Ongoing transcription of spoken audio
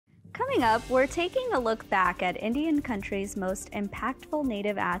Coming up, we're taking a look back at Indian country's most impactful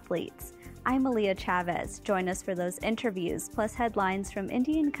Native athletes. I'm Aaliyah Chavez. Join us for those interviews, plus headlines from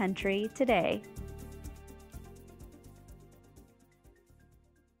Indian country today.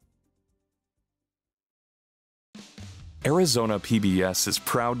 Arizona PBS is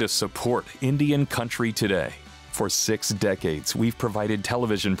proud to support Indian Country Today. For 6 decades, we've provided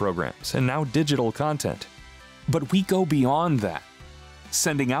television programs and now digital content. But we go beyond that,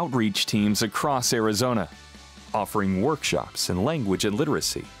 sending outreach teams across Arizona, offering workshops in language and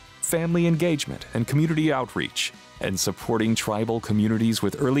literacy, family engagement and community outreach, and supporting tribal communities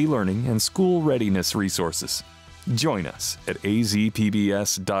with early learning and school readiness resources. Join us at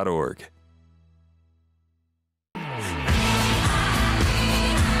azpbs.org.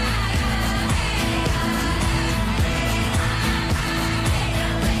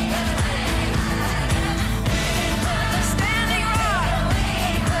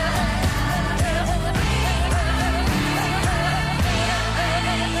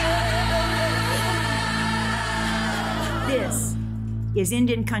 This is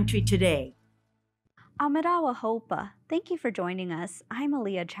Indian Country Today. Amirawa Hopa, thank you for joining us. I'm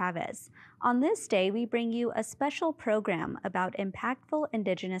Aaliyah Chavez. On this day, we bring you a special program about impactful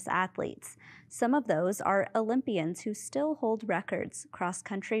Indigenous athletes. Some of those are Olympians who still hold records,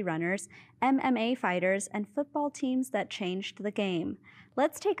 cross-country runners, MMA fighters, and football teams that changed the game.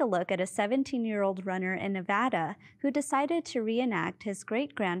 Let's take a look at a 17-year-old runner in Nevada who decided to reenact his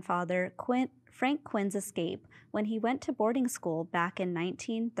great-grandfather Frank Quinn's escape when he went to boarding school back in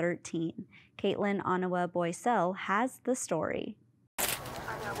 1913. Caitlin Onawa Boysell has the story.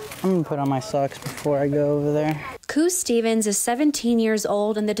 I'm gonna put on my socks before I go over there. Koo Stevens is 17 years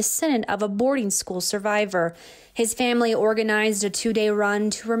old and the descendant of a boarding school survivor. His family organized a 2-day run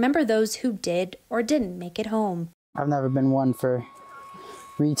to remember those who did or didn't make it home. I've never been one for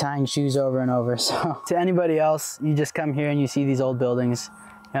retying shoes over and over, so to anybody else, you just come here and you see these old buildings.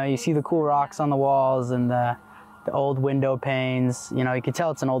 You know, you see the cool rocks on the walls and the old window panes. You know, you can tell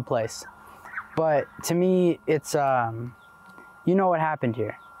it's an old place. But to me, it's, you know what happened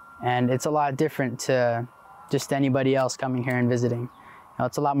here. And it's a lot different to just anybody else coming here and visiting. You know,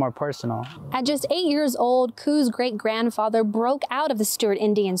 it's a lot more personal. At just 8 years old, Koo's great-grandfather broke out of the Stewart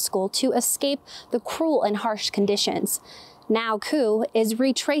Indian School to escape the cruel and harsh conditions. Now Koo is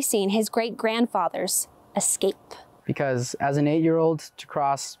retracing his great-grandfather's escape. Because as an 8-year-old to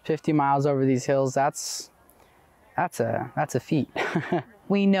cross 50 miles over these hills, that's a feat.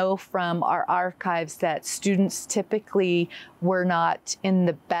 We know from our archives that students typically were not in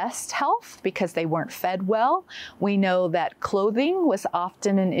the best health because they weren't fed well. We know that clothing was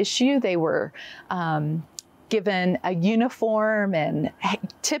often an issue. They were given a uniform and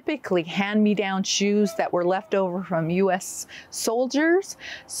typically hand-me-down shoes that were left over from U.S. soldiers.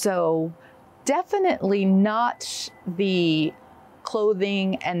 So definitely not the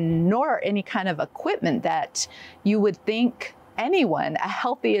clothing and nor any kind of equipment that you would think anyone, a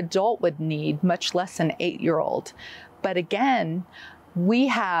healthy adult, would need, much less an 8-year-old. But again, we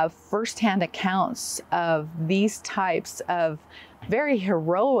have firsthand accounts of these types of very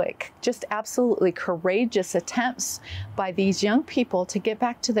heroic, just absolutely courageous attempts by these young people to get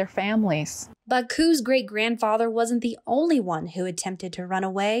back to their families. But Koo's great-grandfather wasn't the only one who attempted to run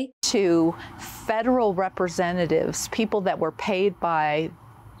away. To federal representatives, people that were paid by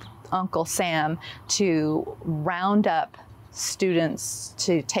Uncle Sam to round up students,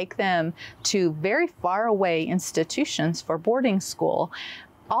 to take them to very far away institutions for boarding school.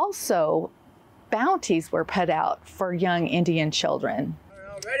 Also, bounties were put out for young Indian children.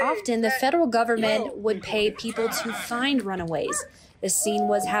 Often, the federal government would pay people to find runaways. The scene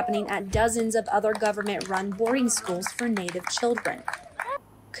was happening at dozens of other government-run boarding schools for Native children.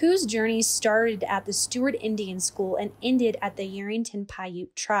 Koo's journey started at the Stewart Indian School and ended at the Yerington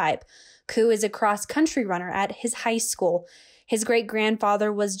Paiute tribe. Koo is a cross-country runner at his high school. His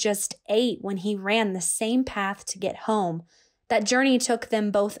great-grandfather was just 8 when he ran the same path to get home. That journey took them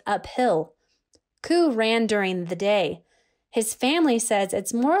both uphill. Koo ran during the day. His family says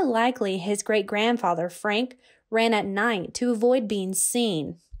it's more likely his great-grandfather, Frank, ran at night to avoid being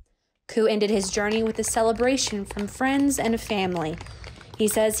seen. Koo ended his journey with a celebration from friends and family. He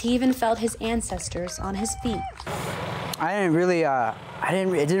says he even felt his ancestors on his feet. It didn't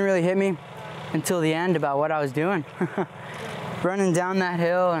really hit me until the end about what I was doing. Running down that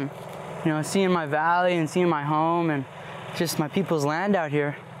hill and, you know, seeing my valley and seeing my home and just my people's land out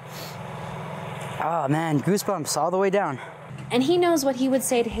here. Oh man, goosebumps all the way down. And he knows what he would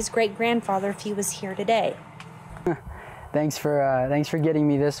say to his great-grandfather if he was here today. Thanks for getting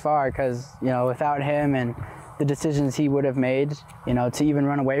me this far, because, you know, without him and the decisions he would have made, you know, to even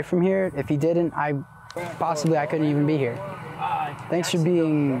run away from here. If he didn't, I couldn't even be here. Thanks for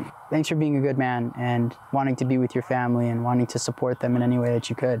being a good man and wanting to be with your family and wanting to support them in any way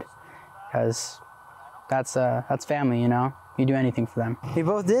that you could, because that's family, you know. You do anything for them. We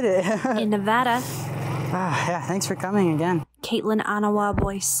both did it. In Nevada, Yeah, thanks for coming again. Caitlin Anawa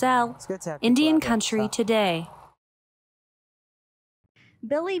Boycell, It's good to have Indian people out there, Country so. Today.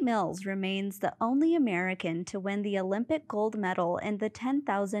 Billy Mills remains the only American to win the Olympic gold medal in the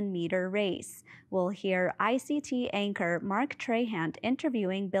 10,000-meter race. We'll hear ICT anchor Mark Trahant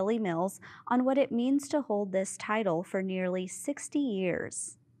interviewing Billy Mills on what it means to hold this title for nearly 60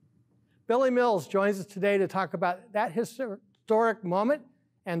 years. Billy Mills joins us today to talk about that historic moment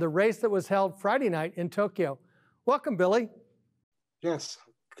and the race that was held Friday night in Tokyo. Welcome, Billy. Yes,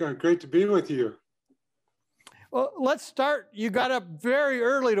 great to be with you. Well, let's start. You got up very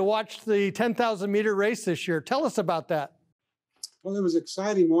early to watch the 10,000-meter race this year. Tell us about that. Well, it was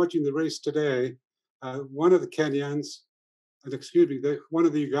exciting watching the race today. One of the Kenyans, one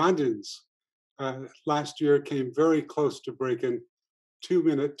of the Ugandans last year came very close to breaking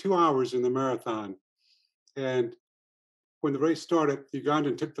 2 hours in the marathon. And when the race started, the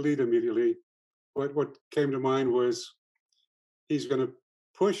Ugandan took the lead immediately. What came to mind was he's going to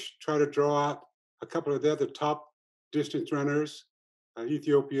try to draw out a couple of the other top distance runners,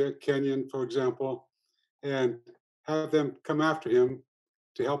 Ethiopia, Kenyan, for example, and have them come after him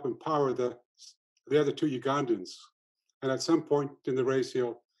to help empower the other two Ugandans. And at some point in the race,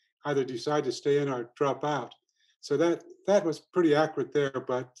 he'll either decide to stay in or drop out. So that was pretty accurate there,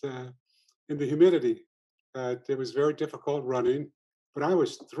 but in the humidity, it was very difficult running. But I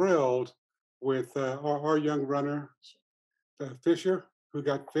was thrilled with our young runner, Fisher, who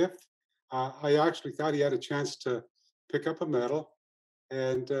got fifth. I actually thought he had a chance to pick up a medal,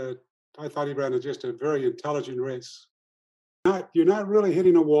 and I thought he ran just a very intelligent race. You're not really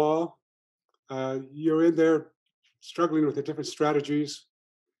hitting a wall. You're in there struggling with the different strategies,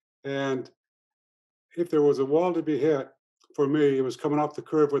 and if there was a wall to be hit, for me, it was coming off the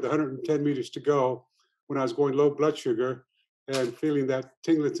curve with 110 meters to go when I was going low blood sugar and feeling that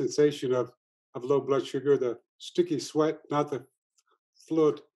tingling sensation of low blood sugar, the sticky sweat, not the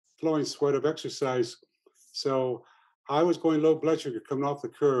flowing sweat of exercise. So I was going low blood sugar coming off the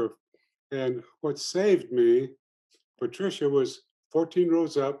curve. And what saved me, Patricia was 14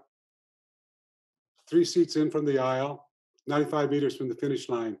 rows up, 3 seats in from the aisle, 95 meters from the finish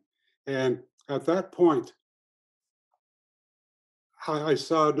line. And at that point, I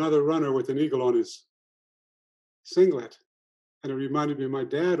saw another runner with an eagle on his singlet. And it reminded me of my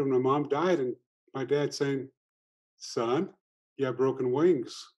dad when my mom died, and my dad saying, "Son, you have broken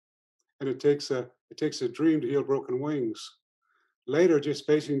wings." And it takes a dream to heal broken wings. Later, just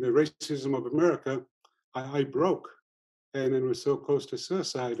facing the racism of America, I broke, and then was so close to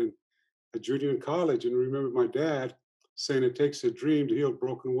suicide and a junior in college. And I remember my dad saying it takes a dream to heal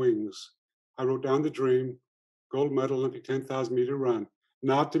broken wings. I wrote down the dream, gold medal Olympic 10,000-meter run,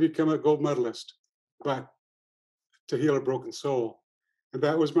 not to become a gold medalist, but to heal a broken soul. And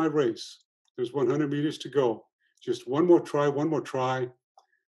that was my race. There's 100 meters to go. Just one more try.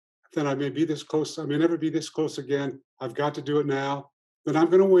 Then I may be this close. I may never be this close again. I've got to do it now. Then I'm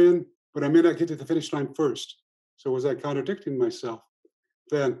going to win, but I may not get to the finish line first. So was I contradicting myself?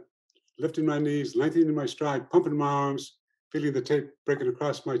 Then lifting my knees, lengthening my stride, pumping my arms, feeling the tape breaking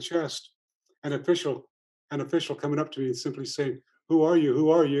across my chest. An official coming up to me and simply saying, "Who are you? Who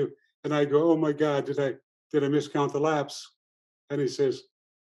are you?" And I go, "Oh my God, did I miscount the laps?" And he says,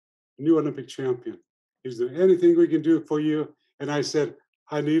 "New Olympic champion. Is there anything we can do for you?" And I said,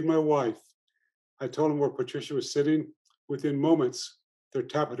 "I need my wife." I told him where Patricia was sitting. Within moments, they're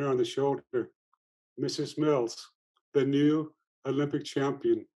tapping her on the shoulder. "Mrs. Mills, the new Olympic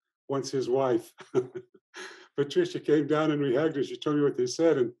champion, wants his wife." Patricia came down and we hugged her. She told me what they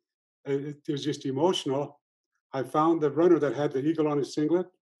said, and it was just emotional. I found the runner that had the eagle on his singlet.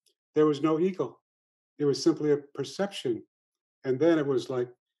 There was no eagle. It was simply a perception. And then it was like,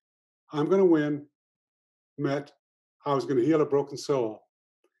 I'm going to win, met, I was going to heal a broken soul.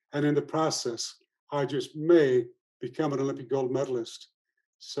 And in the process, I just may become an Olympic gold medalist.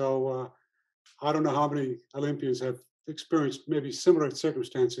 So I don't know how many Olympians have experienced maybe similar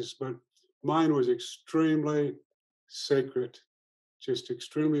circumstances, but mine was extremely sacred, just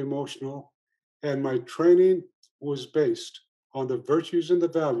extremely emotional. And my training was based on the virtues and the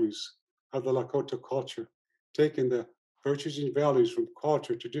values of the Lakota culture, taking the virtues and values from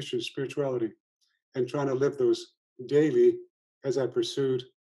culture, tradition, spirituality, and trying to live those daily as I pursued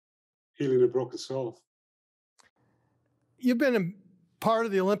healing a broken soul. You've been a part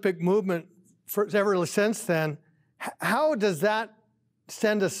of the Olympic movement ever since then. How does that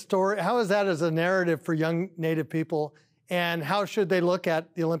send a story? How is that as a narrative for young Native people? And how should they look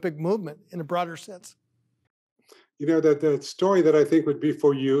at the Olympic movement in a broader sense? You know, that the story that I think would be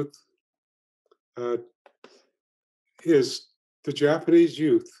for youth is the Japanese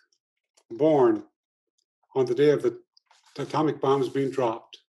youth born on the day of the atomic bombs being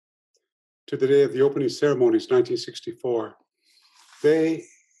dropped to the day of the opening ceremonies, 1964. The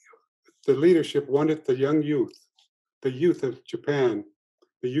leadership wanted the young youth, the youth of Japan,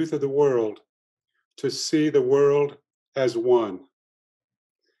 the youth of the world, to see the world as one.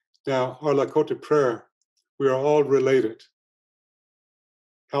 Now, our Lakota prayer, we are all related,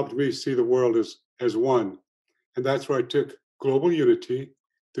 helped me see the world as one. And that's where I took global unity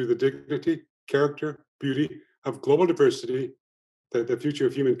through the dignity, character, beauty of global diversity, the future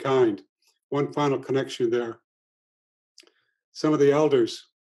of humankind. One final connection there. Some of the elders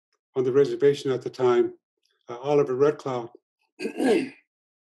on the reservation at the time, Oliver Red Cloud,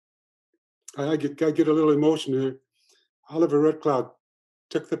 I get a little emotion here. Oliver Red Cloud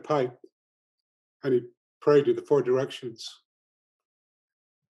took the pipe and he prayed to the four directions.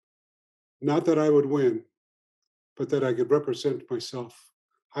 Not that I would win, but that I could represent myself.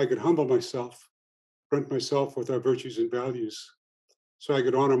 I could humble myself, rent myself with our virtues and values, so I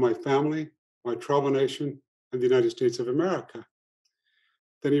could honor my family, my tribal nation, and the United States of America.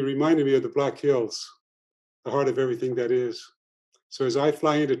 Then he reminded me of the Black Hills, the heart of everything that is. So as I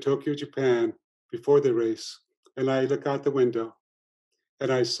fly into Tokyo, Japan, before the race, and I look out the window,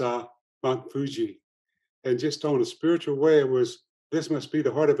 and I saw Mount Fuji, and just on a spiritual way, it was, this must be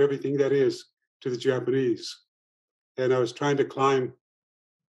the heart of everything that is to the Japanese. And I was trying to climb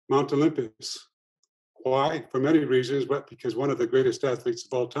Mount Olympus. Why? For many reasons, but because one of the greatest athletes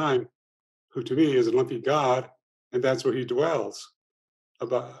of all time, who to me is an Olympic god, and that's where he dwells,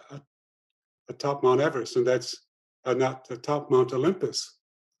 about atop Mount Everest, and that's not atop Mount Olympus,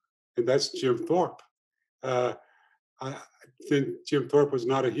 and that's Jim Thorpe. I think Jim Thorpe was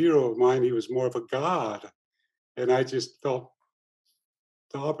not a hero of mine, he was more of a god, and I just felt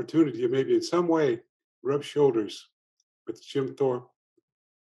the opportunity to maybe in some way rub shoulders with Jim Thorpe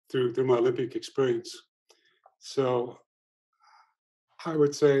through my Olympic experience. So I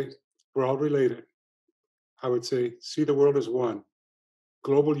would say we're all related. I would say see the world as one,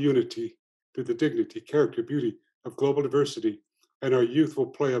 global unity through the dignity, character, beauty of global diversity, and our youth will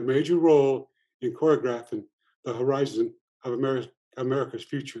play a major role in choreographing the horizon of America's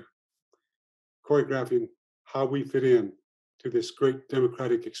future, choreographing how we fit in to this great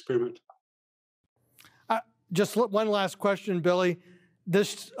democratic experiment. Just one last question, Billy.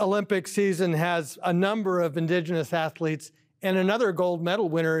 This Olympic season has a number of Indigenous athletes and another gold medal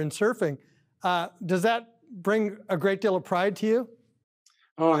winner in surfing. Does that bring a great deal of pride to you?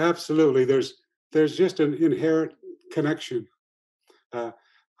 Oh, absolutely. There's just an inherent connection.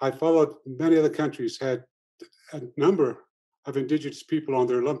 I followed many other countries had a number of Indigenous people on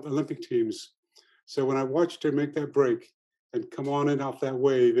their Olympic teams. So when I watched her make that break and come on and off that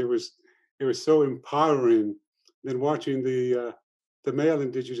wave, it was so empowering. Then watching the male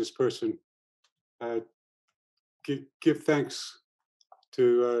Indigenous person give thanks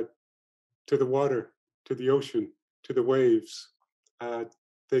to the water, to the ocean, to the waves.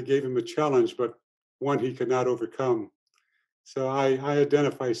 They gave him a challenge, but one he could not overcome. So I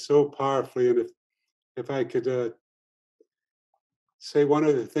identify so powerfully, and if I could say one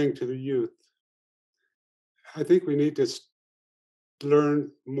other thing to the youth, I think we need to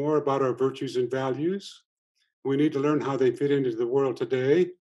learn more about our virtues and values. We need to learn how they fit into the world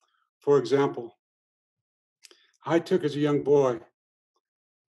today. For example, I took as a young boy,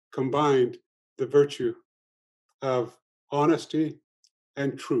 combined the virtue of honesty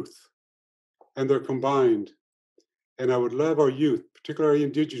and truth, and they're combined. And I would love our youth, particularly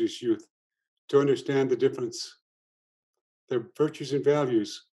Indigenous youth, to understand the difference, their virtues and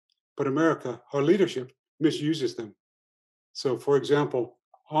values. But America, our leadership, misuses them. So, for example,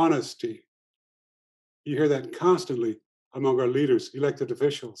 honesty. You hear that constantly among our leaders, elected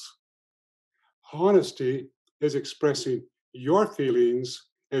officials. Honesty is expressing your feelings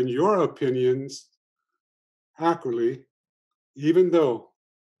and your opinions accurately, even though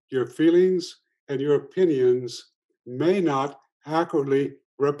your feelings and your opinions may not accurately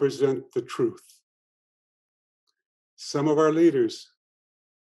represent the truth. Some of our leaders,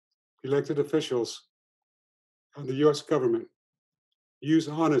 elected officials, and the US government use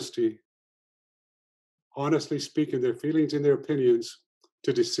honesty, honestly speaking their feelings and their opinions,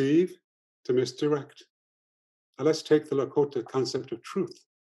 to deceive, to misdirect. Now let's take the Lakota concept of truth.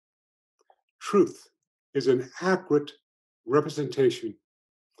 Truth is an accurate representation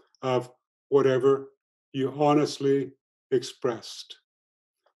of whatever you honestly expressed.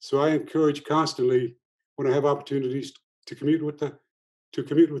 So I encourage constantly, when I have opportunities to commute with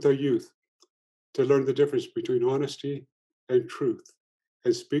our youth, to learn the difference between honesty and truth,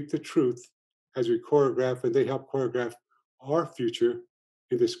 and speak the truth as we choreograph, and they help choreograph our future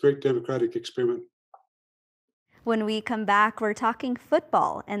in this great democratic experiment. When we come back, we're talking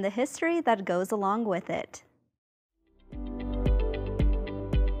football and the history that goes along with it.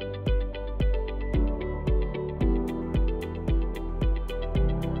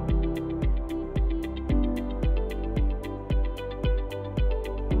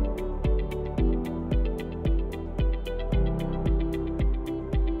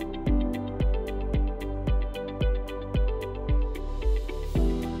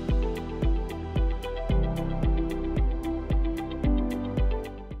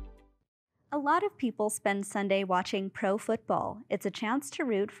 A lot of people spend Sunday watching pro football. It's a chance to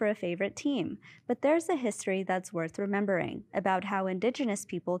root for a favorite team, but there's a history that's worth remembering about how Indigenous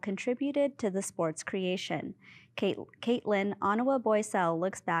people contributed to the sport's creation. Caitlin Onawa-Boisel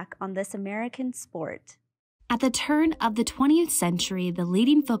looks back on this American sport. At the turn of the 20th century, the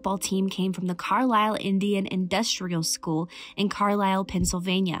leading football team came from the Carlisle Indian Industrial School in Carlisle,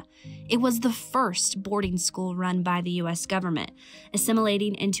 Pennsylvania. It was the first boarding school run by the U.S. government.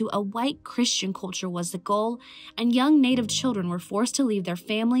 Assimilating into a white Christian culture was the goal, and young Native children were forced to leave their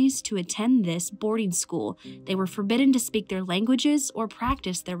families to attend this boarding school. They were forbidden to speak their languages or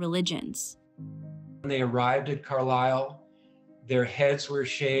practice their religions. When they arrived at Carlisle, their heads were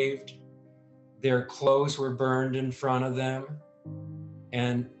shaved, their clothes were burned in front of them,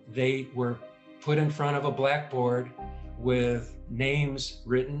 and they were put in front of a blackboard with names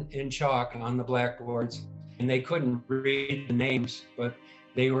written in chalk on the blackboards. And they couldn't read the names, but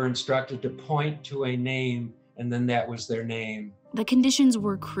they were instructed to point to a name, and then that was their name. The conditions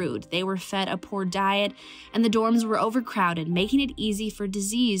were crude. They were fed a poor diet, and the dorms were overcrowded, making it easy for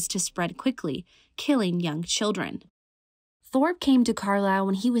disease to spread quickly, killing young children. Thorpe came to Carlisle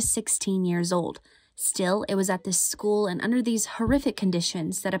when he was 16 years old. Still, it was at this school and under these horrific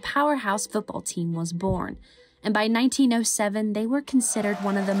conditions that a powerhouse football team was born. And by 1907, they were considered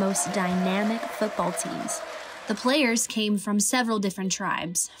one of the most dynamic football teams. The players came from several different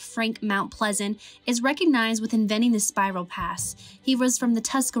tribes. Frank Mount Pleasant is recognized with inventing the spiral pass. He was from the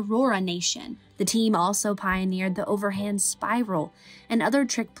Tuscarora Nation. The team also pioneered the overhand spiral and other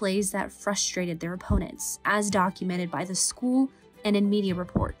trick plays that frustrated their opponents, as documented by the school and in media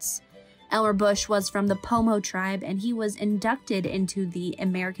reports. Elmer Bush was from the Pomo tribe, and he was inducted into the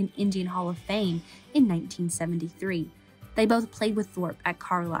American Indian Hall of Fame in 1973. They both played with Thorpe at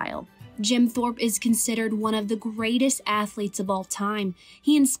Carlisle. Jim Thorpe is considered one of the greatest athletes of all time.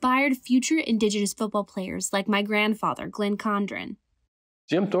 He inspired future Indigenous football players like my grandfather, Glenn Condren.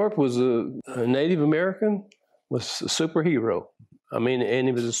 Jim Thorpe was a Native American, was a superhero. I mean, and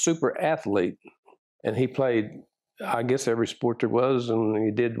he was a super athlete. And he played, I guess, every sport there was, and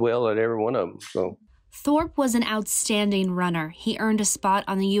he did well at every one of them. So Thorpe was an outstanding runner. He earned a spot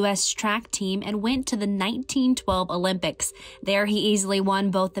on the U.S. track team and went to the 1912 Olympics. There he easily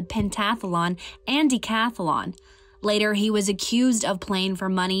won both the pentathlon and decathlon. Later, he was accused of playing for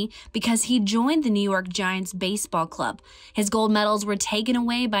money because he joined the New York Giants baseball club. His gold medals were taken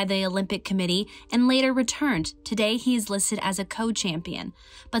away by the Olympic Committee and later returned. Today, he is listed as a co-champion.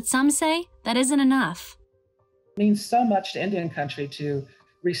 But some say that isn't enough. It means so much to Indian country to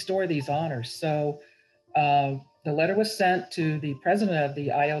restore these honors. So the letter was sent to the president of the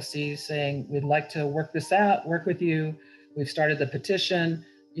IOC saying, we'd like to work this out, work with you. We've started the petition.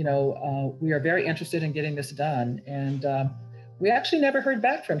 We are very interested in getting this done. And we actually never heard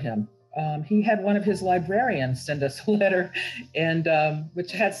back from him. He had one of his librarians send us a letter, and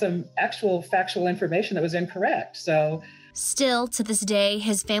which had some actual factual information that was incorrect. So, still, to this day,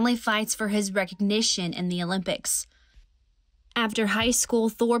 his family fights for his recognition in the Olympics. After high school,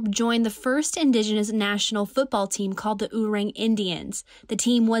 Thorpe joined the first Indigenous national football team called the Oorang Indians. The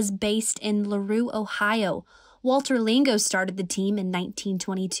team was based in LaRue, Ohio. Walter Lingo started the team in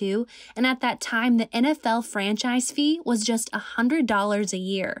 1922, and at that time, the NFL franchise fee was just $100 a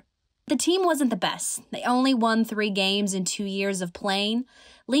year. The team wasn't the best. They only won 3 games in 2 years of playing.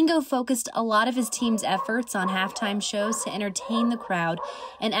 Lingo focused a lot of his team's efforts on halftime shows to entertain the crowd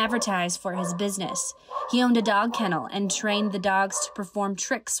and advertise for his business. He owned a dog kennel and trained the dogs to perform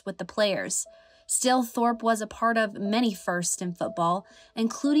tricks with the players. Still, Thorpe was a part of many firsts in football,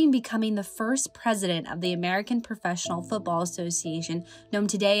 including becoming the first president of the American Professional Football Association, known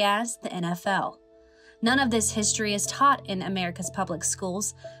today as the NFL. None of this history is taught in America's public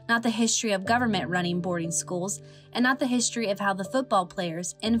schools, not the history of government running boarding schools, and not the history of how the football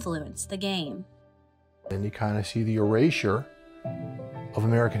players influence the game. And you kind of see the erasure of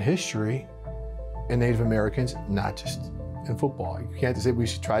American history in Native Americans, not just in football. You can't say we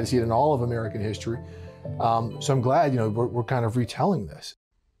should try to see it in all of American history. So I'm glad, we're kind of retelling this.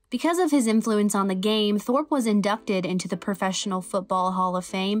 Because of his influence on the game, Thorpe was inducted into the Professional Football Hall of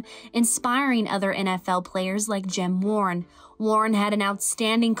Fame, inspiring other NFL players like Jim Warren. Warren had an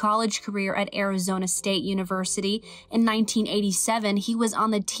outstanding college career at Arizona State University. In 1987, he was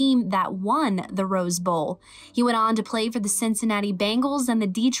on the team that won the Rose Bowl. He went on to play for the Cincinnati Bengals and the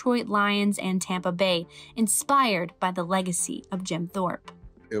Detroit Lions and Tampa Bay, inspired by the legacy of Jim Thorpe.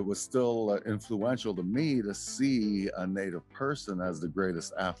 It was still influential to me to see a Native person as the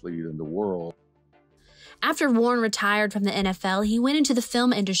greatest athlete in the world. After Warren retired from the NFL, he went into the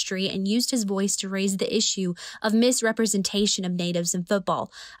film industry and used his voice to raise the issue of misrepresentation of natives in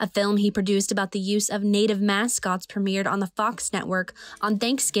football. A film he produced about the use of native mascots premiered on the Fox network on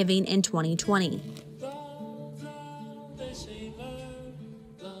Thanksgiving in 2020.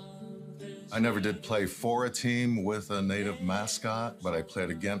 I never did play for a team with a Native mascot, but I played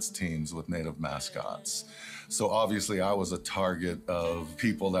against teams with Native mascots. So obviously I was a target of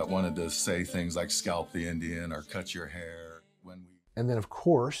people that wanted to say things like scalp the Indian or cut your hair. And then of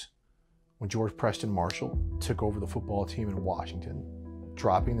course, when George Preston Marshall took over the football team in Washington,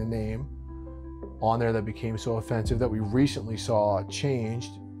 dropping the name on there that became so offensive that we recently saw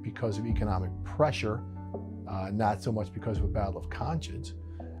changed because of economic pressure, not so much because of a battle of conscience.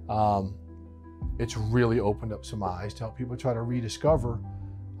 It's really opened up some eyes to help people try to rediscover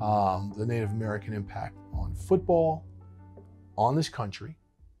the Native American impact on football, on this country.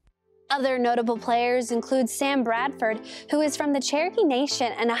 Other notable players include Sam Bradford, who is from the Cherokee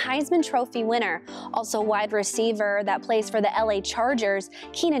Nation and a Heisman Trophy winner. Also wide receiver that plays for the LA Chargers,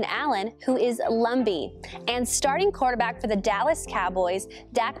 Keenan Allen, who is Lumbee. And starting quarterback for the Dallas Cowboys,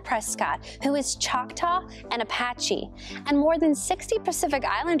 Dak Prescott, who is Choctaw and Apache. And more than 60 Pacific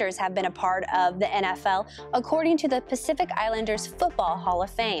Islanders have been a part of the NFL, according to the Pacific Islanders Football Hall of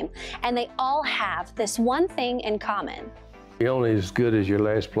Fame. And they all have this one thing in common. You're only as good as your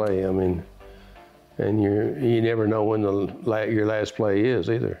last play. And you never know when your last play is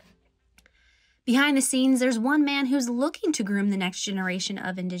either. Behind the scenes, there's one man who's looking to groom the next generation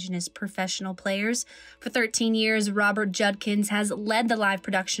of Indigenous professional players. For 13 years, Robert Judkins has led the live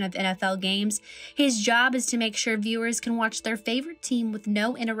production of NFL games. His job is to make sure viewers can watch their favorite team with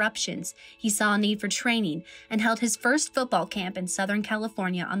no interruptions. He saw a need for training and held his first football camp in Southern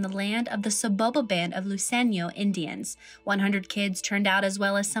California on the land of the Soboba Band of Luiseño Indians. 100 kids turned out, as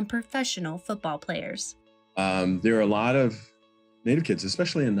well as some professional football players. There are a lot of Native kids,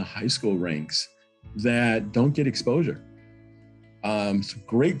 especially in the high school ranks, that don't get exposure. Some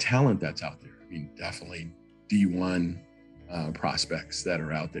great talent that's out there. Definitely D1 prospects that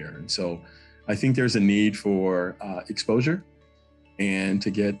are out there. And so I think there's a need for exposure and to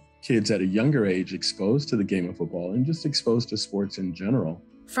get kids at a younger age exposed to the game of football and just exposed to sports in general.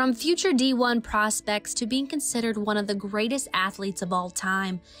 From future D1 prospects to being considered one of the greatest athletes of all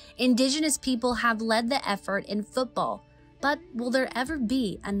time, Indigenous people have led the effort in football. But will there ever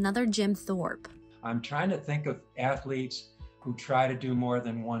be another Jim Thorpe? I'm trying to think of athletes who try to do more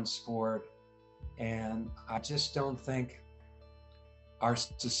than one sport, and I just don't think our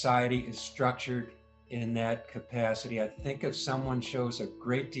society is structured in that capacity. I think if someone shows a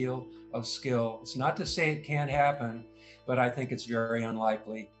great deal of skill, it's not to say it can't happen, but I think it's very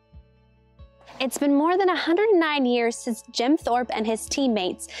unlikely. It's been more than 109 years since Jim Thorpe and his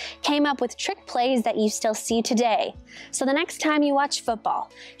teammates came up with trick plays that you still see today. So the next time you watch football,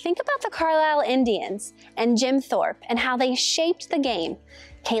 think about the Carlisle Indians and Jim Thorpe and how they shaped the game.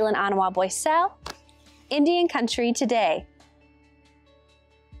 Kaylin Anawa-Boycel, Indian Country Today.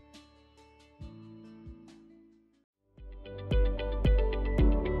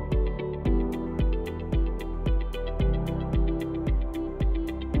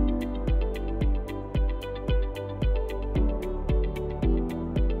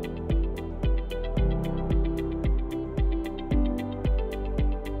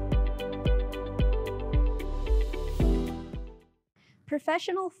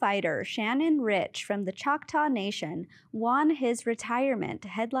 Professional fighter Shannon Rich from the Choctaw Nation won his retirement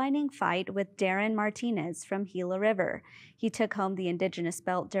headlining fight with Darren Martinez from Gila River. He took home the Indigenous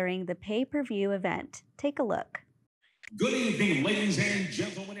belt during the pay-per-view event. Take a look. Good evening, ladies and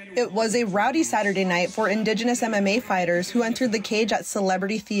gentlemen. It was a rowdy Saturday night for Indigenous MMA fighters who entered the cage at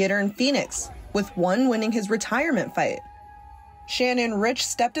Celebrity Theater in Phoenix, with one winning his retirement fight. Shannon Rich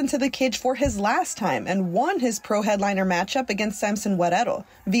stepped into the cage for his last time and won his pro headliner matchup against Samson Guerrero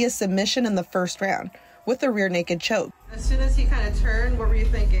via submission in the first round with a rear naked choke. As soon as he kind of turned, what were you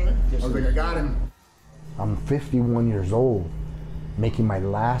thinking? I was like, I got him. I'm 51 years old, making my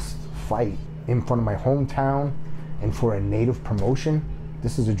last fight in front of my hometown and for a native promotion.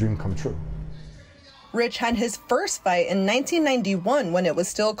 This is a dream come true. Rich had his first fight in 1991 when it was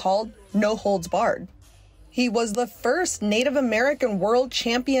still called No Holds Barred. He was the first Native American world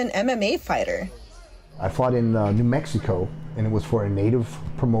champion MMA fighter. I fought in New Mexico, and it was for a native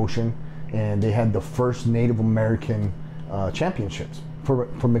promotion, and they had the first Native American championships for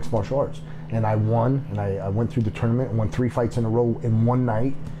mixed martial arts. And I won, and I went through the tournament and won 3 fights in a row in one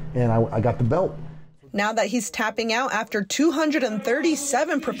night, and I got the belt. Now that he's tapping out after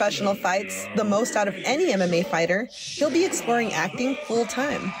 237 professional fights, the most out of any MMA fighter, he'll be exploring acting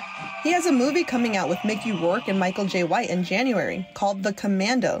full-time. He has a movie coming out with Mickey Rourke and Michael J. White in January called The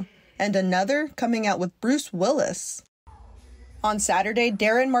Commando, and another coming out with Bruce Willis. On Saturday,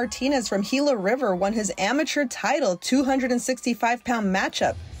 Darren Martinez from Gila River won his amateur title 265-pound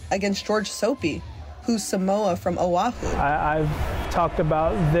matchup against George Soapy, who's Samoa from Oahu. I've talked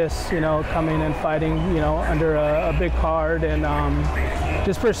about this, coming and fighting, under a big card and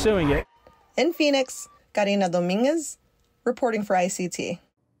just pursuing it. In Phoenix, Karina Dominguez, reporting for ICT.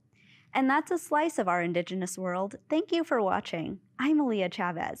 And that's a slice of our Indigenous world. Thank you for watching. I'm Aaliyah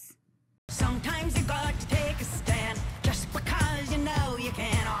Chavez. Sometimes you got to take a stand just because you know you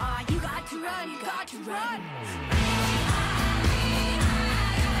can. Oh, you got to run, you got to run.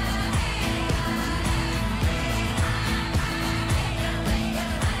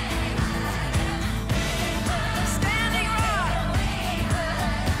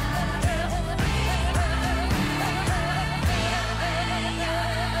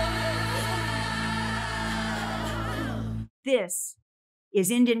 This is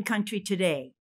Indian Country Today.